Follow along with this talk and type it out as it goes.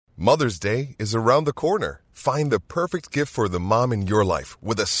Mother's Day is around the corner. Find the perfect gift for the mom in your life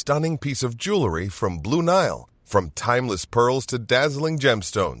with a stunning piece of jewelry from Blue Nile. From timeless pearls to dazzling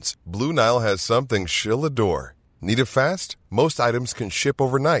gemstones, Blue Nile has something she'll adore. Need it fast? Most items can ship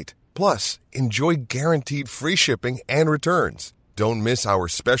overnight. Plus, enjoy guaranteed free shipping and returns. Don't miss our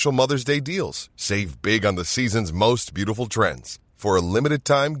special Mother's Day deals. Save big on the season's most beautiful trends. For a limited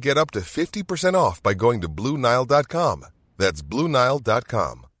time, get up to 50% off by going to BlueNile.com. That's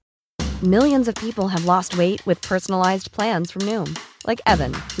BlueNile.com. Millions of people have lost weight with personalized plans from Noom. Like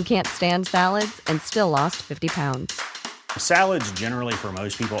Evan, who can't stand salads and still lost 50 pounds. Salads generally for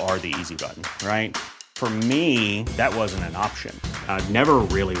most people are the easy button, right? For me, that wasn't an option. I never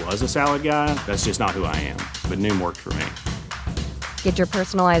really was a salad guy. That's just not who I am. But Noom worked for me. Get your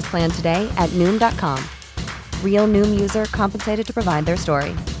personalized plan today at Noom.com. Real Noom user compensated to provide their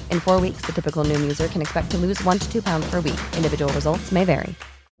story. In 4 weeks, the typical Noom user can expect to lose 1 to 2 pounds per week. Individual results may vary.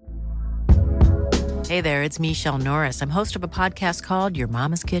 Hey there, it's Michelle Norris. I'm host of a podcast called Your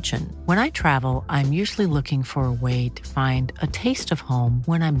Mama's Kitchen. When I travel, I'm usually looking for a way to find a taste of home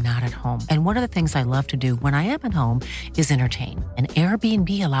when I'm not at home. And one of the things I love to do when I am at home is entertain. And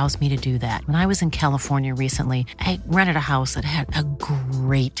Airbnb allows me to do that. When I was in California recently, I rented a house that had a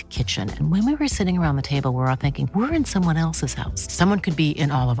great kitchen. And when we were sitting around the table, we're all thinking, we're in someone else's house. Someone could be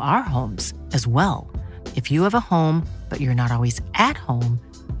in all of our homes as well. If you have a home, but you're not always at home,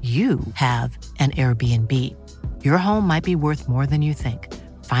 you have an Airbnb. Your home might be worth more than you think.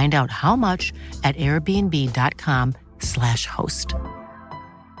 Find out how much at airbnb.com/host.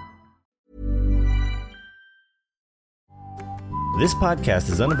 This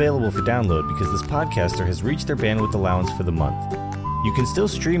podcast is unavailable for download because this podcaster has reached their bandwidth allowance for the month. You can still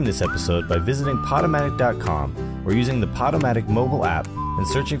stream this episode by visiting Podomatic.com or using the Podomatic mobile app and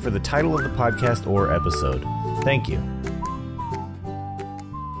searching for the title of the podcast or episode. Thank you.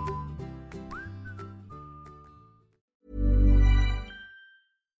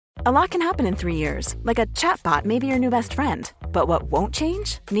 A lot can happen in 3 years, like a chatbot may be your new best friend. But what won't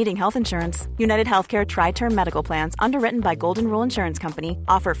change? Needing health insurance. United Healthcare Tri-Term Medical Plans, underwritten by Golden Rule Insurance Company,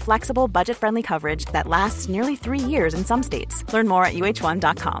 offer flexible, budget-friendly coverage that lasts nearly 3 years in some states. Learn more at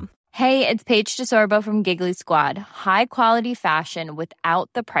uh1.com. Hey, it's Paige DeSorbo from Giggly Squad. High quality fashion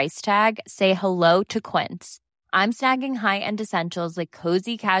without the price tag. Say hello to Quince. I'm snagging high-end essentials like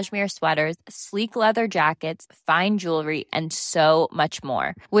cozy cashmere sweaters, sleek leather jackets, fine jewelry, and so much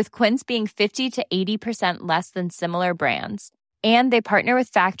more. With Quince being 50 to 80% less than similar brands. And they partner with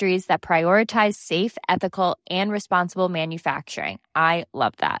factories that prioritize safe, ethical, and responsible manufacturing. I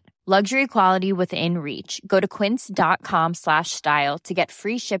love that. Luxury quality within reach. Go to quince.com/style to get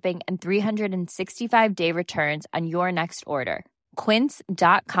free shipping and 365-day returns on your next order.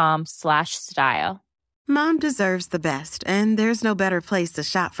 Quince.com/style. Mom deserves the best, and there's no better place to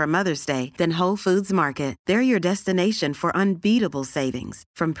shop for Mother's Day than Whole Foods Market. They're your destination for unbeatable savings,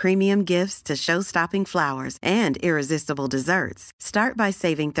 from premium gifts to show-stopping flowers and irresistible desserts. Start by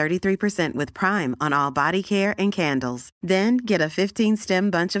saving 33% with Prime on all body care and candles. Then get a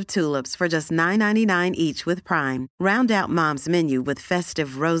 15-stem bunch of tulips for just $9.99 each with Prime. Round out Mom's menu with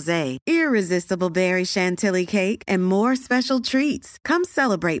festive rosé, irresistible berry chantilly cake, and more special treats. Come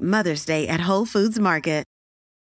celebrate Mother's Day at Whole Foods Market.